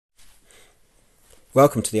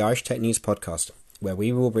Welcome to the Irish Tech News podcast, where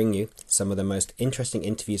we will bring you some of the most interesting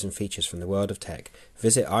interviews and features from the world of tech.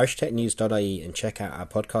 Visit irishtechnews.ie and check out our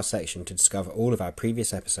podcast section to discover all of our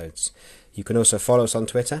previous episodes. You can also follow us on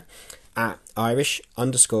Twitter at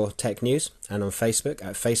Irish_Tech News and on Facebook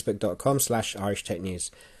at facebook.com/Irish Tech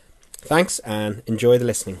News. Thanks and enjoy the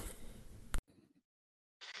listening.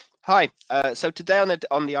 Hi, so today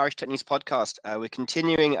on the Irish Tech News podcast, we're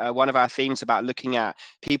continuing one of our themes about looking at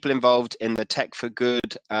people involved in the tech for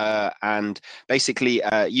good and basically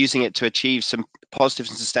using it to achieve some positive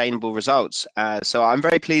and sustainable results. So I'm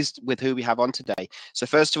very pleased with who we have on today. So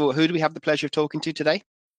first of all, who do we have the pleasure of talking to today?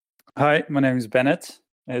 Hi, my name is Bennet.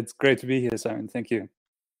 It's great to be here, Simon. Thank you.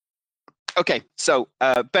 Okay, so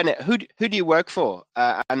Bennet, who do you work for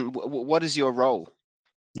and what is your role?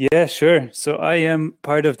 Yeah, sure. So I am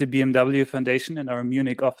part of the BMW Foundation in our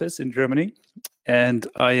Munich office in Germany, and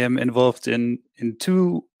I am involved in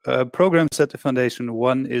two programs at the foundation.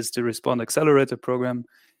 One is the Respond Accelerator program,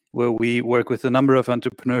 where we work with a number of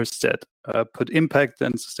entrepreneurs that put impact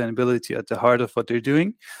and sustainability at the heart of what they're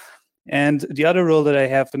doing. And the other role that I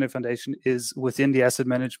have in the foundation is within the asset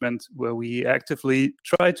management, where we actively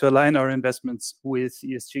try to align our investments with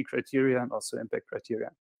ESG criteria and also impact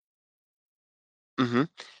criteria. Mm-hmm.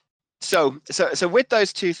 So with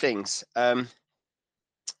those two things, say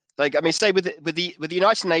with the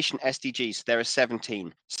United Nations SDGs, there are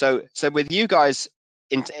 17. So with you guys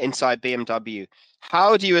inside BMW,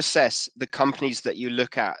 how do you assess the companies that you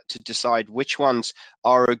look at to decide which ones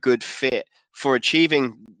are a good fit for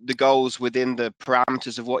achieving the goals within the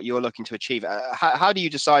parameters of what you're looking to achieve? How do you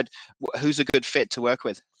decide who's a good fit to work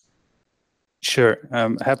with? Sure,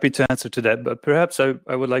 I'm happy to answer to that, but perhaps I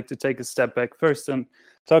would like to take a step back first and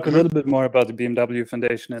talk a little bit more about the BMW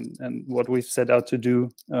Foundation and what we've set out to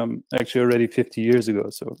do actually already 50 years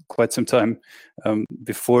ago, so quite some time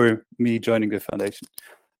before me joining the foundation.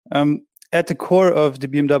 At the core of the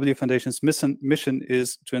BMW Foundation's mission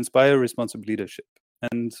is to inspire responsible leadership.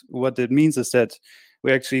 And what that means is that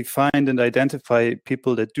we actually find and identify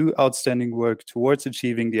people that do outstanding work towards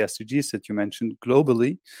achieving the SDGs that you mentioned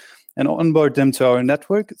globally, and onboard them to our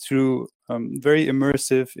network through very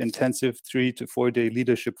immersive, intensive 3 to 4 day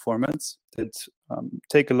leadership formats that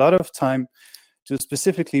take a lot of time to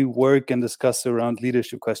specifically work and discuss around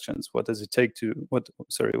leadership questions. What does it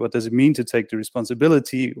mean to take the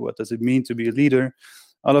responsibility? What does it mean to be a leader?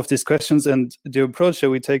 All of these questions, and the approach that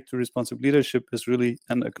we take to responsible leadership is really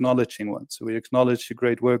an acknowledging one. So we acknowledge the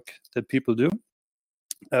great work that people do,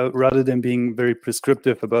 rather than being very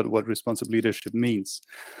prescriptive about what responsible leadership means.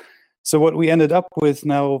 So what we ended up with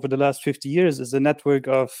now over the last 50 years is a network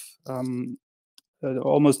of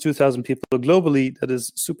almost 2,000 people globally that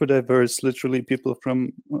is super diverse, literally people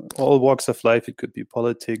from all walks of life. It could be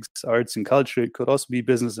politics, arts and culture. It could also be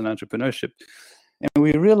business and entrepreneurship. And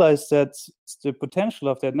we realized that the potential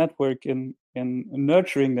of that network in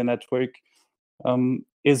nurturing the network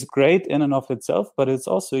is great in and of itself, but it's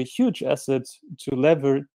also a huge asset to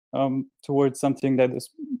lever towards something that is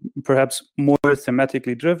perhaps more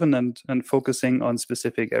thematically driven and focusing on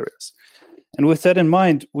specific areas. And with that in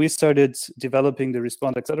mind, we started developing the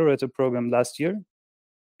Respond Accelerator program last year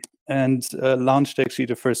and launched actually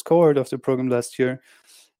the first cohort of the program last year.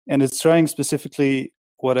 And it's trying specifically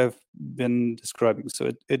what I've been describing.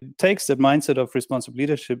 So it takes that mindset of responsible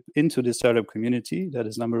leadership into the startup community. That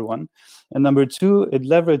is number one. And number two, it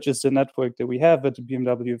leverages the network that we have at the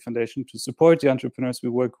BMW Foundation to support the entrepreneurs we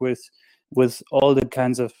work with all the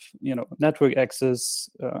kinds of network access,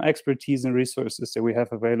 expertise and resources that we have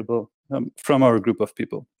available from our group of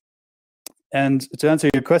people. And to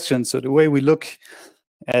answer your question, so the way we look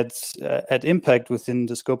at impact within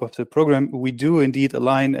the scope of the program, we do indeed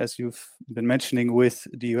align, as you've been mentioning, with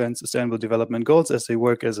the UN Sustainable Development Goals, as they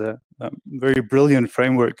work as a very brilliant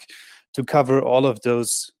framework to cover all of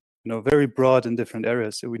those very broad and different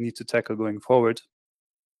areas that we need to tackle going forward.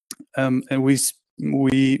 And we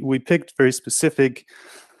picked very specific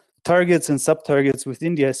targets and sub-targets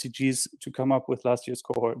within the SDGs to come up with last year's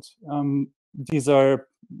cohort. These are,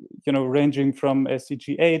 ranging from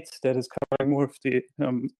SDG 8, that is covering more of the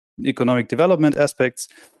economic development aspects,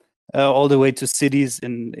 all the way to cities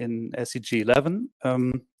in SDG 11.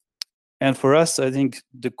 And for us, I think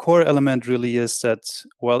the core element really is that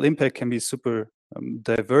while impact can be super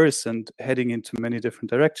diverse and heading into many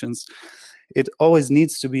different directions, it always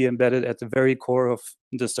needs to be embedded at the very core of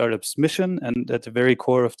the startup's mission and at the very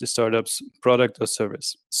core of the startup's product or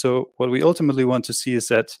service. So what we ultimately want to see is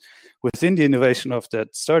that within the innovation of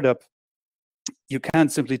that startup, you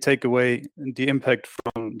can't simply take away the impact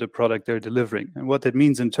from the product they're delivering. And what that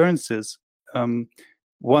means in turns is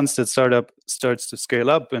once that startup starts to scale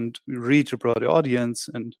up and reach a broader audience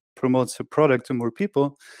and promotes a product to more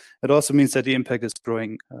people, it also means that the impact is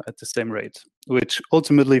growing at the same rate, which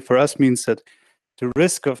ultimately for us means that the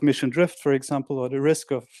risk of mission drift, for example, or the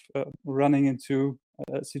risk of running into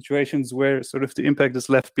situations where sort of the impact is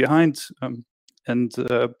left behind and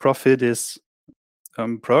profit is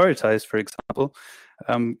prioritized, for example,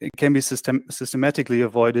 it can be systematically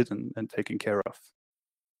avoided and taken care of.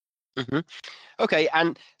 Mm-hmm. Okay,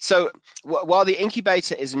 and so while the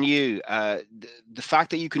incubator is new, the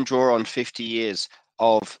fact that you can draw on 50 years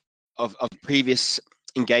of previous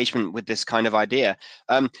engagement with this kind of idea,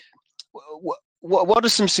 what are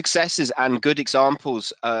some successes and good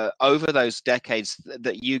examples over those decades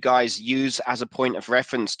that you guys use as a point of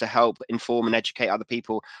reference to help inform and educate other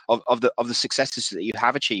people of the successes that you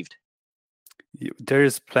have achieved? There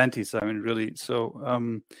is plenty, Simon, really.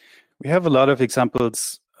 So we have a lot of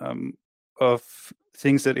examples of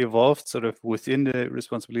things that evolved sort of within the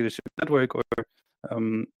responsible leadership network, or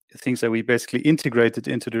things that we basically integrated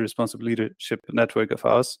into the responsible leadership network of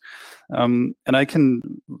ours. And I can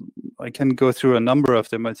go through a number of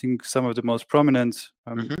them. I think some of the most prominent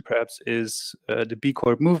perhaps is the B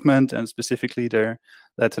Corp movement, and specifically their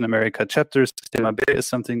Latin America chapters. Sistema B is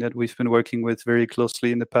something that we've been working with very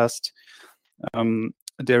closely in the past.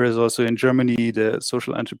 There is also in Germany the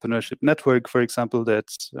Social Entrepreneurship Network, for example, that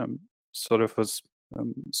sort of was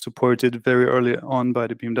supported very early on by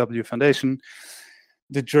the BMW Foundation.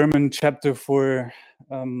 The German chapter for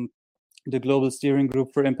the Global Steering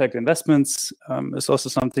Group for Impact Investments is also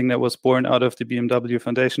something that was born out of the BMW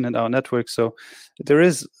Foundation and our network. So there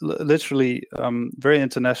is literally very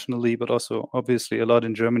internationally, but also obviously a lot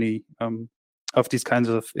in Germany of these kinds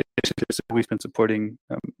of initiatives that we've been supporting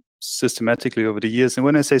systematically over the years. And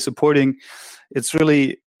when I say supporting, it's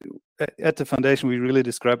really at the foundation, we really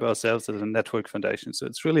describe ourselves as a network foundation. So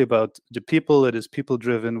it's really about the people. It is people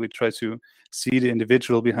driven. We try to see the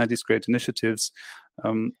individual behind these great initiatives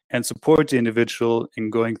and support the individual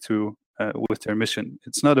in going through with their mission.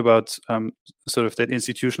 It's not about sort of that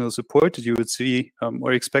institutional support that you would see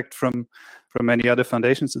or expect from many other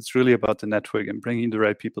foundations. It's really about the network and bringing the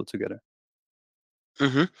right people together.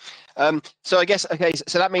 Mm-hmm. So I guess, okay,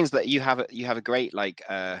 so that means that you have a great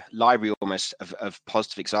library almost of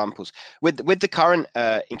positive examples with the current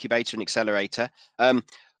incubator and accelerator.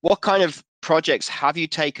 What kind of projects have you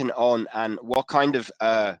taken on, and what kind of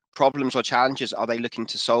problems or challenges are they looking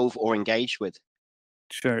to solve or engage with?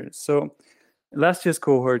 Sure. So last year's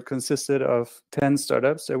cohort consisted of 10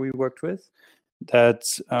 startups that we worked with that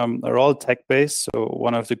are all tech-based. So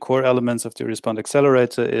one of the core elements of the Respond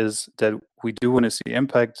Accelerator is that we do want to see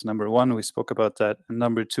impact. Number one, we spoke about that. And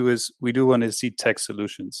number two is we do want to see tech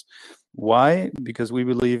solutions. Why? Because we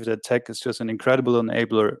believe that tech is just an incredible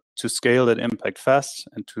enabler to scale that impact fast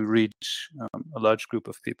and to reach a large group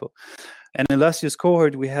of people. And in last year's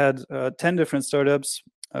cohort, we had 10 different startups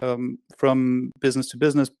from business to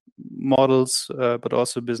business models, but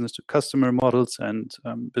also business to customer models and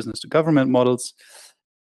business to government models.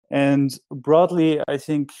 And broadly, I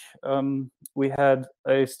think we had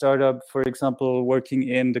a startup, for example, working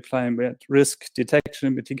in the climate risk detection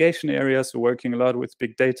and mitigation area, so working a lot with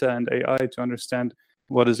big data and AI to understand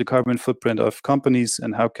what is the carbon footprint of companies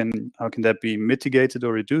and how can that be mitigated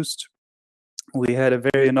or reduced. We had a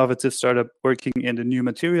very innovative startup working in the new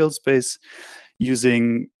material space,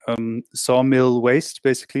 using sawmill waste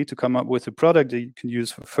basically to come up with a product that you can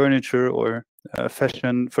use for furniture or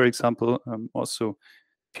fashion, for example. Also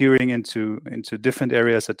peering into different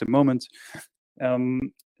areas at the moment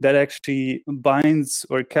that actually binds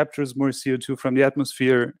or captures more CO2 from the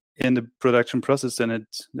atmosphere in the production process than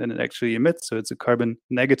it actually emits. So it's a carbon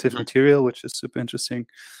negative material, which is super interesting.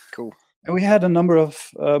 Cool. And we had a number of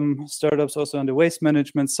startups also on the waste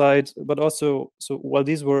management side, but also, so while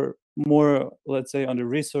these were more, let's say, on the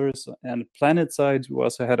resource and planet side, we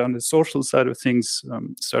also had on the social side of things,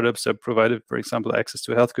 startups that provided, for example, access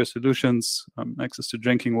to healthcare solutions, access to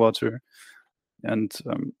drinking water. And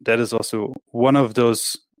that is also one of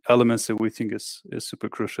those elements that we think is super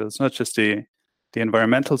crucial. It's not just the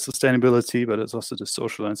environmental sustainability, but it's also the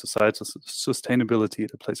social and societal sustainability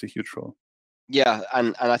that plays a huge role. Yeah,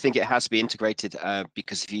 and I think it has to be integrated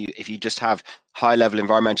because if you just have high level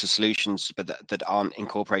environmental solutions but that aren't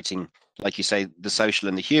incorporating, like you say, the social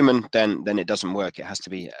and the human, then it doesn't work. It has to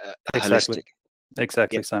be holistic.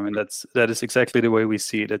 Exactly, Yep. Simon. That is exactly the way we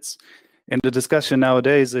see it. It's in the discussion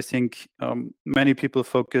nowadays. I think many people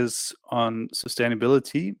focus on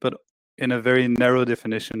sustainability, but in a very narrow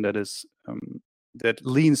definition that is that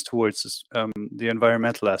leans towards the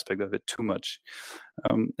environmental aspect of it too much.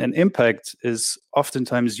 And impact is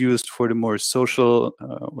oftentimes used for the more social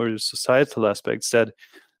or societal aspects that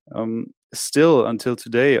still until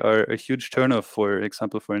today are a huge turnoff, for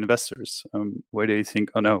example, for investors, where they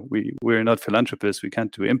think, oh no, we're not philanthropists, we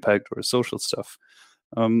can't do impact or social stuff.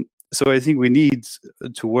 So I think we need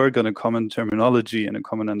to work on a common terminology and a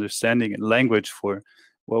common understanding and language for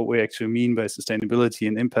what we actually mean by sustainability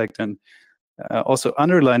and impact, and also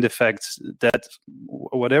underline the fact that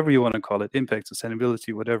whatever you want to call it, impact,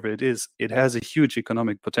 sustainability, whatever it is, it has a huge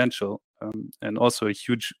economic potential and also a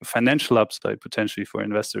huge financial upside potentially for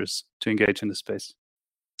investors to engage in the space.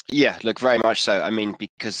 Yeah, look, very much so. I mean,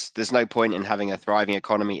 because there's no point in having a thriving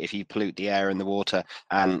economy if you pollute the air and the water,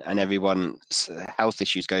 and everyone's health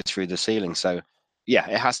issues go through the ceiling. So yeah,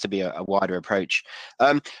 it has to be a wider approach.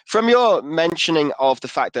 From your mentioning of the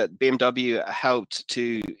fact that BMW helped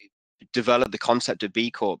to develop the concept of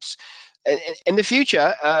B Corps, in the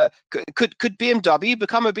future, could BMW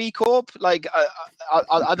become a B Corp? Like,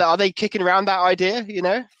 are they kicking around that idea, you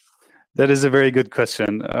know? That is a very good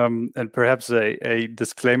question, and perhaps a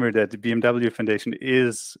disclaimer that the BMW Foundation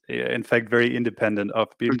is, in fact, very independent of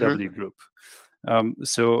BMW Group.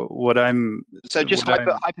 So what I'm just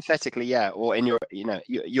hypothetically, yeah, or in your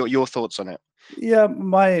your thoughts on it. Yeah,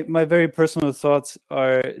 my very personal thoughts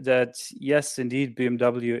are that yes, indeed,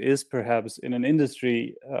 BMW is perhaps in an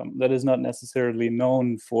industry that is not necessarily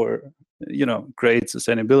known for great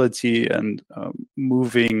sustainability and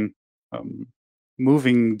moving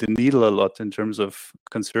the needle a lot in terms of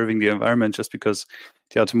conserving the environment, just because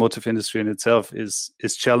the automotive industry in itself is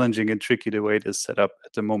challenging and tricky the way it is set up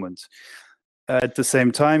at the moment. At the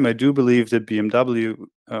same time, I do believe that BMW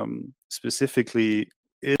specifically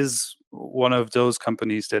is one of those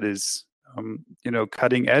companies that is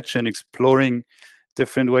cutting edge and exploring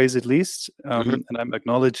different ways, at least. And I'm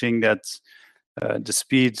acknowledging that the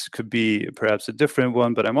speed could be perhaps a different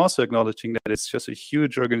one, but I'm also acknowledging that it's just a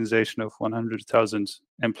huge organization of 100,000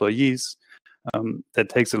 employees that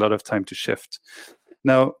takes a lot of time to shift.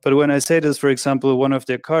 Now, but when I say this, for example, one of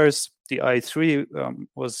their cars, the i3,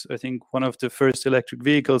 was, I think, one of the first electric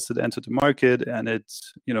vehicles that entered the market, and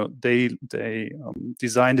they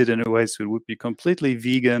designed it in a way so it would be completely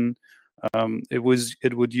vegan. It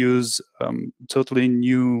would use totally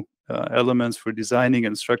new elements for designing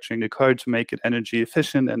and structuring the car to make it energy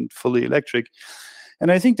efficient and fully electric.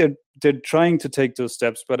 And I think that they're trying to take those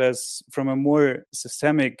steps, but as from a more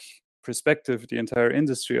systemic perspective, the entire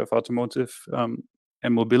industry of automotive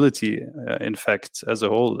and mobility, in fact, as a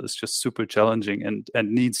whole, is just super challenging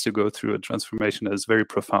and needs to go through a transformation that is very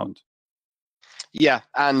profound. Yeah,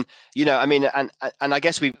 and I mean, and I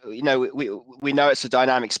guess we know it's a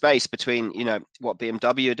dynamic space between what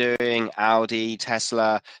BMW are doing, Audi,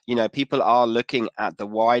 Tesla. People are looking at the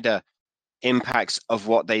wider impacts of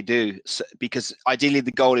what they do, because ideally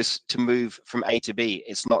the goal is to move from A to B.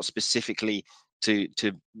 It's not specifically to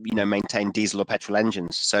maintain diesel or petrol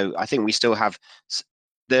engines. So I think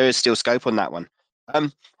there is still scope on that one.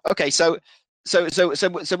 Okay, so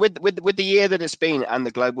with the year that it's been and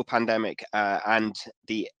the global pandemic, and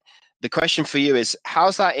the question for you is,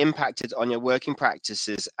 how's that impacted on your working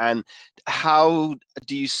practices, and how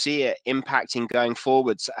do you see it impacting going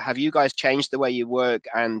forwards? Have you guys changed the way you work,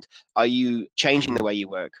 and are you changing the way you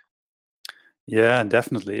work? Yeah,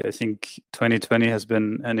 definitely. I think 2020 has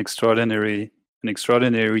been an extraordinary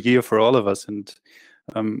year for all of us, and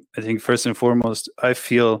I think first and foremost, I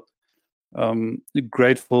feel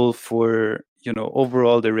grateful for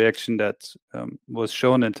overall the reaction that was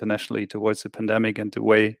shown internationally towards the pandemic, and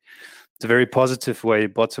the very positive way,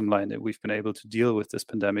 bottom line, that we've been able to deal with this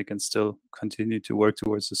pandemic and still continue to work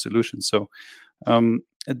towards a solution. So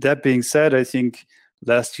that being said, I think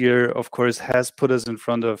last year, of course, has put us in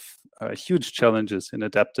front of huge challenges in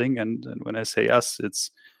adapting. And when I say us,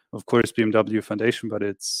 it's of course BMW Foundation, but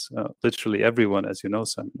it's literally everyone, as you know,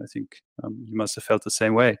 Sam. I think you must have felt the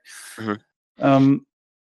same way.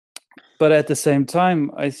 But at the same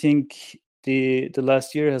time, I think the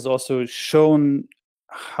last year has also shown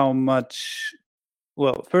how much.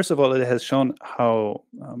 Well, first of all, it has shown how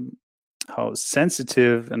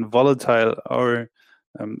sensitive and volatile our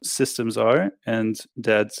systems are, and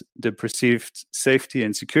that the perceived safety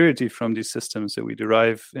and security from these systems that we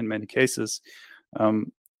derive in many cases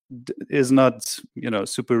is not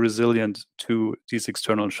super resilient to these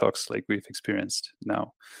external shocks like we've experienced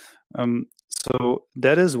now. So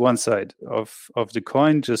that is one side of the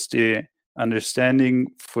coin, just the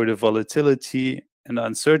understanding for the volatility and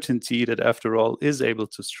uncertainty that, after all, is able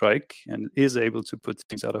to strike and is able to put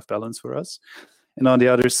things out of balance for us. And on the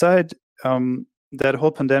other side, that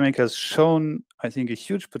whole pandemic has shown I think, a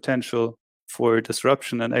huge potential for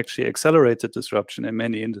disruption and actually accelerated disruption in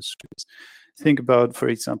many industries. Think about, for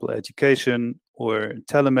example, education or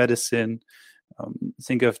telemedicine.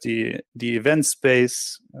 Think of the event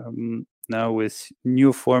space now with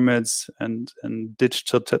new formats and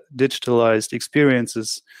digitalized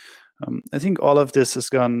experiences. I think all of this has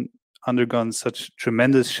undergone such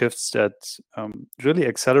tremendous shifts that really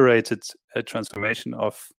accelerated a transformation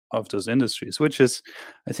of those industries, which is,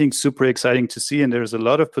 I think, super exciting to see. And there's a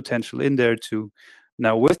lot of potential in there to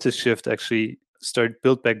now, with this shift, actually start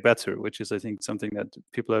Build Back Better, which is, I think, something that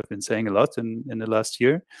people have been saying a lot in the last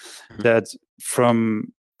year. Mm-hmm. That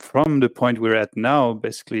from the point we're at now,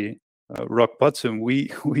 basically rock bottom, we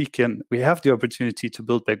have the opportunity to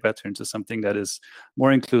build back better into something that is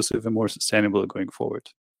more inclusive and more sustainable going forward.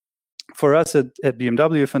 For us at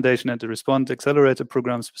BMW Foundation and the Respond Accelerator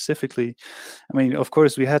program specifically, I mean, of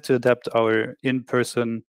course, we had to adapt our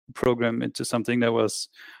in-person program into something that was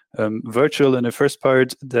virtual in the first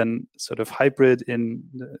part, then sort of hybrid in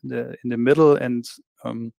the middle, and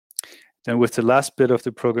then with the last bit of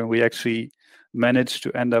the program, we actually managed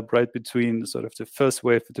to end up right between sort of the first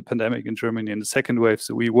wave of the pandemic in Germany and the second wave.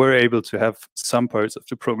 So we were able to have some parts of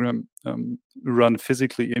the program run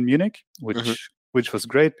physically in Munich, which was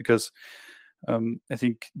great, because I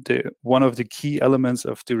think one of the key elements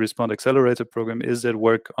of the Respond Accelerator program is that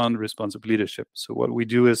work on responsive leadership. So what we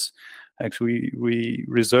do is actually we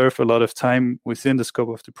reserve a lot of time within the scope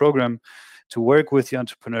of the program to work with the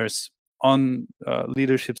entrepreneurs on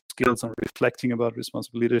leadership skills, on reflecting about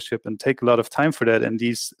responsible leadership, and take a lot of time for that. And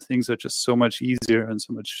these things are just so much easier and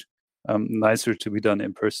so much nicer to be done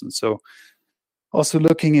in person. So also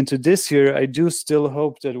looking into this year, I do still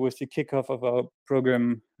hope that with the kickoff of our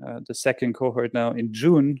program, the second cohort now in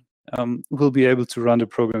June, we'll be able to run the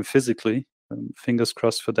program physically. Fingers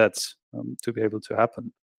crossed for that to be able to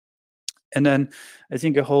happen. And then I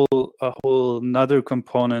think a whole another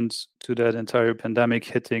component to that entire pandemic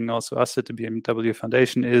hitting also us at the BMW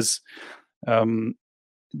Foundation is the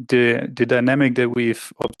dynamic that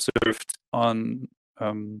we've observed on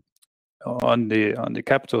the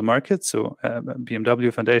capital market. So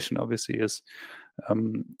BMW Foundation obviously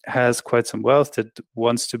has quite some wealth that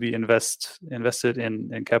wants to be invested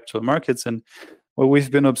in capital markets. And what we've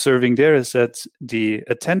been observing there is that the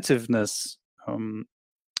attentiveness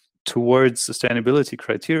towards sustainability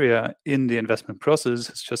criteria in the investment process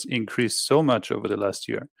has just increased so much over the last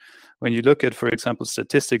year. When you look at, for example,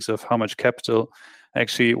 statistics of how much capital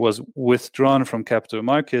actually was withdrawn from capital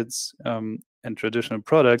markets and traditional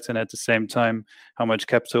products, and at the same time, how much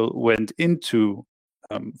capital went into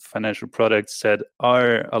financial products that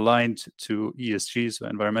are aligned to ESG, so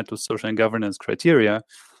environmental, social, and governance criteria,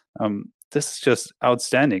 this is just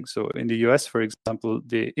outstanding. So in the US, for example,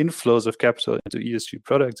 the inflows of capital into ESG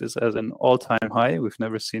products is at an all-time high. We've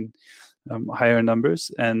never seen higher numbers.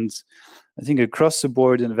 And I think across the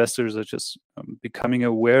board, investors are just becoming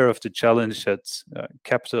aware of the challenge that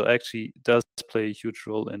capital actually does play a huge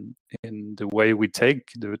role in the way we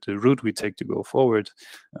take, the route we take to go forward.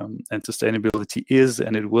 And sustainability is,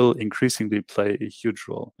 and it will increasingly play a huge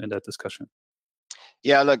role in that discussion.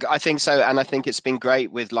 Yeah, look, I think so. And I think it's been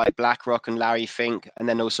great with like BlackRock and Larry Fink. And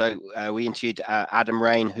then also we interviewed Adam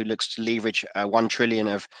Rain, who looks to leverage 1 trillion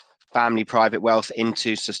of family private wealth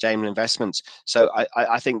into sustainable investments. So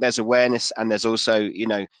I think there's awareness, and there's also, you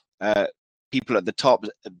know, people at the top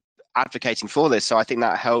advocating for this. So I think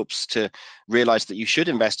that helps to realize that you should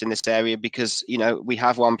invest in this area, because, you know, we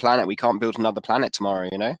have one planet. We can't build another planet tomorrow,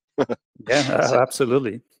 you know? Yeah,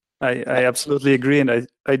 absolutely. I absolutely agree. And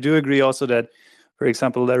I do agree also that, for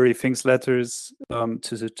example, Larry Fink's letters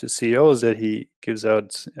to CEOs that he gives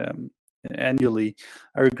out annually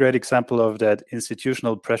are a great example of that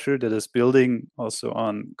institutional pressure that is building also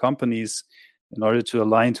on companies in order to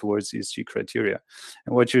align towards ESG criteria.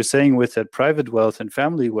 And what you're saying with that private wealth and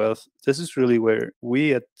family wealth, this is really where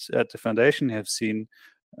we at the foundation have seen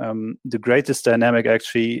the greatest dynamic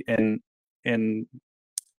actually in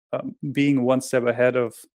being one step ahead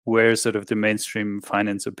of where sort of the mainstream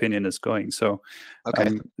finance opinion is going. So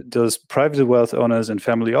those private wealth owners and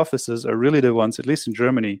family offices are really the ones, at least in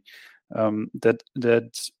Germany,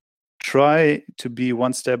 that try to be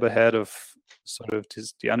one step ahead of sort of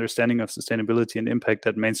the understanding of sustainability and impact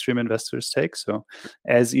that mainstream investors take. So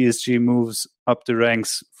as ESG moves up the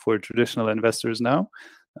ranks for traditional investors now,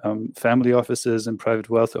 family offices and private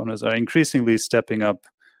wealth owners are increasingly stepping up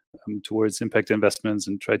towards impact investments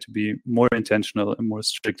and try to be more intentional and more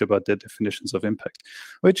strict about their definitions of impact,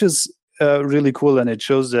 which is really cool. And it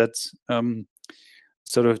shows that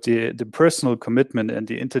sort of the personal commitment and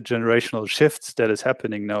the intergenerational shifts that is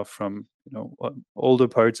happening now from older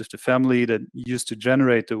parts of the family that used to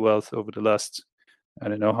generate the wealth over the last, I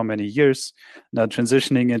don't know how many years, now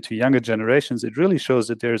transitioning into younger generations. It really shows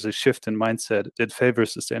that there's a shift in mindset that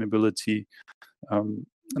favors sustainability,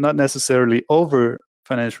 not necessarily over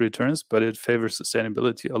financial returns, but it favors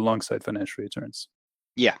sustainability alongside financial returns.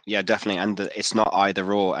 Yeah, definitely. And it's not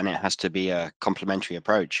either or, and it has to be a complementary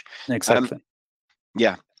approach. Exactly.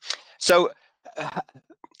 Yeah. So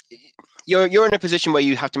you're in a position where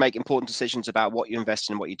you have to make important decisions about what you invest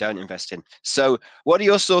in and what you don't invest in. So what are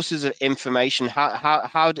your sources of information?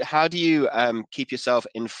 How do you keep yourself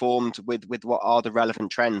informed with what are the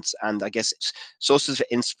relevant trends, and I guess sources of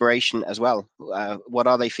inspiration as well? What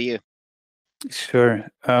are they for you? Sure.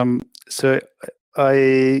 So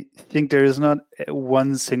I think there is not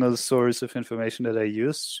one single source of information that I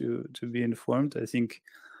use to be informed. I think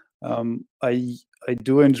I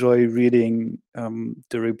do enjoy reading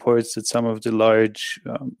the reports that some of the large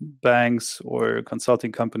banks or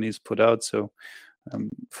consulting companies put out. So,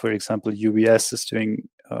 for example, UBS is doing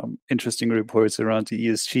interesting reports around the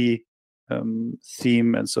ESG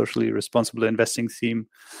theme and socially responsible investing theme.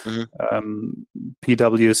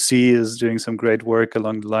 PwC is doing some great work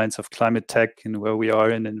along the lines of climate tech and where we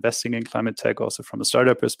are in investing in climate tech, also from a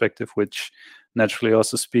startup perspective, which naturally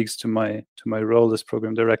also speaks to my role as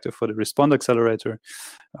program director for the Respond Accelerator.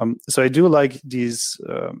 So I do like these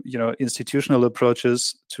institutional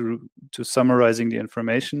approaches to summarizing the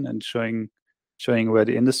information and showing where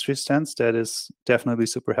the industry stands. That is definitely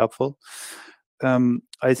super helpful.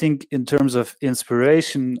 I think in terms of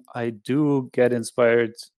inspiration, I do get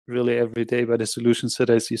inspired really every day by the solutions that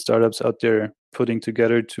I see startups out there putting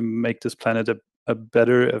together to make this planet a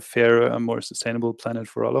better, a fairer, a more sustainable planet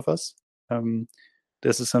for all of us.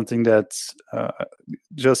 This is something that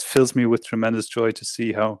just fills me with tremendous joy to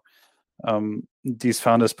see how these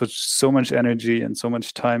founders put so much energy and so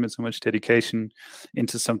much time and so much dedication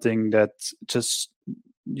into something that just,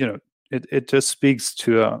 it just speaks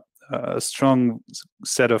to a strong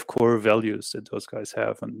set of core values that those guys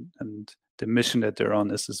have, and the mission that they're on.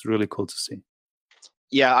 This is really cool to see.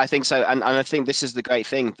 Yeah, I think so, and I think this is the great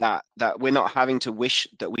thing, that we're not having to wish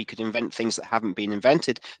that we could invent things that haven't been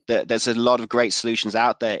invented. That there's a lot of great solutions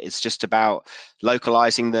out there. It's just about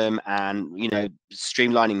localizing them and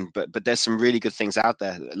streamlining. But there's some really good things out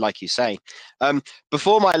there, like you say.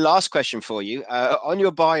 Before my last question for you, on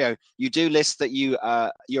your bio, you do list that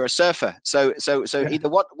you're a surfer. So Yeah. either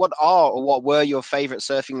what are or what were your favorite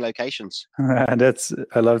surfing locations?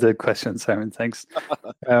 I love that question, Simon. Thanks.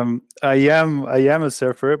 I am a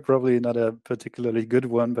surfer, probably not a particularly good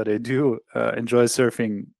one, but I do enjoy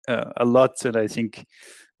surfing a lot, and I think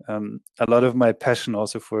a lot of my passion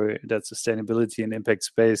also for that sustainability and impact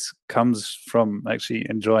space comes from actually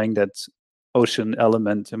enjoying that ocean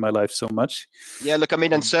element in my life so much. Yeah, look, I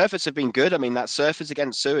mean, and surfers have been good. I mean, that Surfers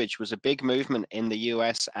Against Sewage was a big movement in the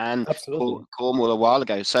US and Cornwall a while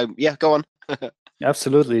ago. So yeah, go on.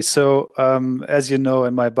 Absolutely. So, as you know,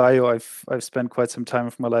 in my bio, I've spent quite some time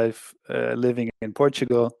of my life living in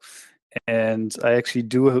Portugal, and I actually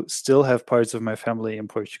do still have parts of my family in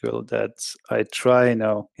Portugal that I try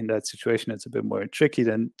now. In that situation, it's a bit more tricky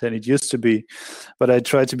than it used to be, but I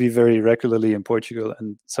try to be very regularly in Portugal,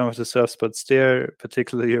 and some of the surf spots there,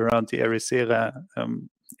 particularly around the Ericeira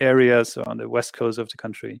area, so on the west coast of the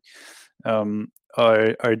country,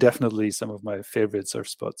 are definitely some of my favorite surf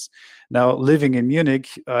spots. Now, living in Munich,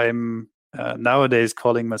 I'm nowadays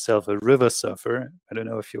calling myself a river surfer. I don't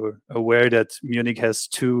know if you're aware that Munich has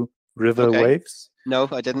 2 river waves. No,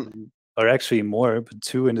 I didn't. Or actually more, but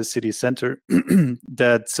 2 in the city center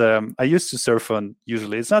that I used to surf on.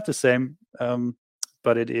 Usually, it's not the same,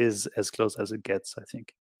 but it is as close as it gets, I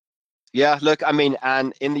think. Yeah, look, I mean,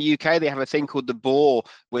 and in the UK, they have a thing called the Bore,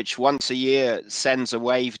 which once a year sends a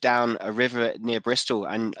wave down a river near Bristol,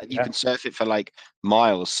 and you can surf it for like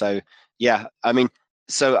miles. So, yeah, I mean,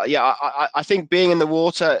 I think being in the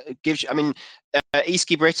water gives you, I mean,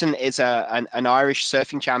 Eski Britton is an Irish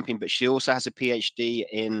surfing champion, but she also has a PhD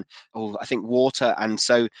in, I think, water. And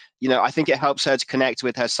so, I think it helps her to connect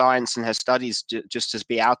with her science and her studies just to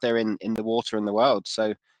be out there in the water in the world.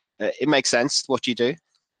 So it makes sense what you do.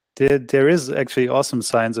 There is actually awesome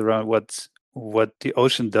science around what the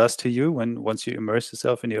ocean does to you once you immerse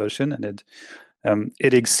yourself in the ocean, and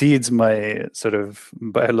it exceeds my sort of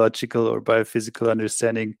biological or biophysical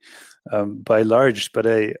understanding by large. But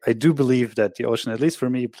I do believe that the ocean, at least for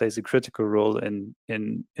me, plays a critical role in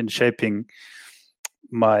shaping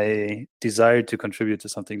my desire to contribute to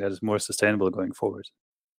something that is more sustainable going forward.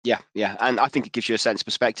 Yeah, and I think it gives you a sense of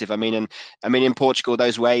perspective. I mean, in Portugal,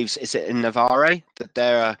 those waves, is it in Navarre that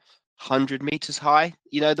they're 100 meters high?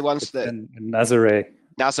 You know, the ones It's that in Nazare.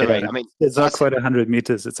 Nazare. Yeah, I mean, it's not that's quite 100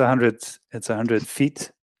 meters. It's 100. It's 100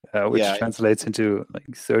 feet, which yeah, translates into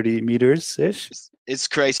like 30 meters ish. it's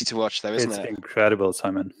crazy to watch, though, isn't It's it? incredible,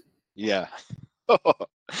 Simon. Yeah.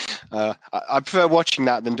 I prefer watching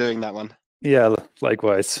that than doing that one. Yeah,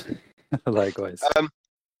 likewise. Likewise.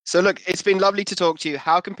 So look, it's been lovely to talk to you.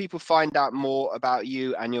 How can people find out more about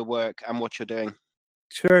you and your work and what you're doing?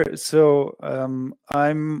 Sure. So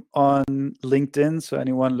I'm on LinkedIn. So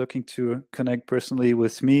anyone looking to connect personally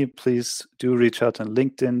with me, please do reach out on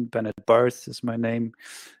LinkedIn. Bennet Barth is my name.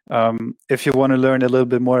 If you want to learn a little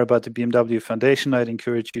bit more about the BMW Foundation, I'd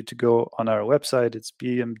encourage you to go on our website. It's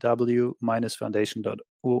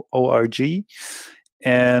bmw-foundation.org.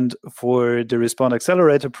 And for the Respond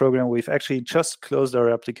Accelerator program, we've actually just closed our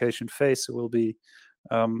application phase. So we'll be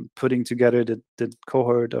putting together the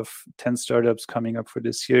cohort of 10 startups coming up for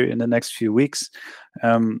this year in the next few weeks.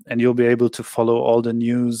 And you'll be able to follow all the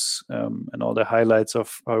news and all the highlights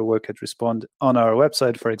of our work at Respond on our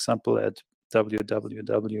website, for example, at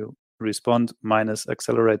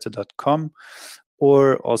www.respond-accelerator.com,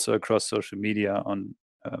 or also across social media on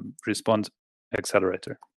Respond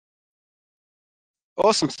Accelerator.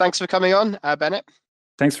 Awesome. Thanks for coming on, Bennet.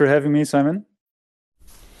 Thanks for having me, Simon.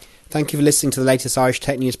 Thank you for listening to the latest Irish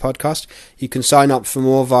Tech News podcast. You can sign up for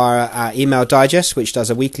more via our email digest, which does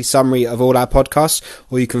a weekly summary of all our podcasts,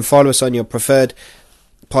 or you can follow us on your preferred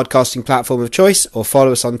podcasting platform of choice, or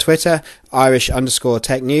follow us on Twitter,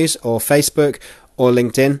 Irish_Tech News, or Facebook, or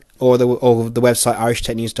LinkedIn, or the website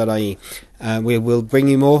irishtechnews.ie. We will bring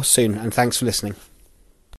you more soon, and thanks for listening.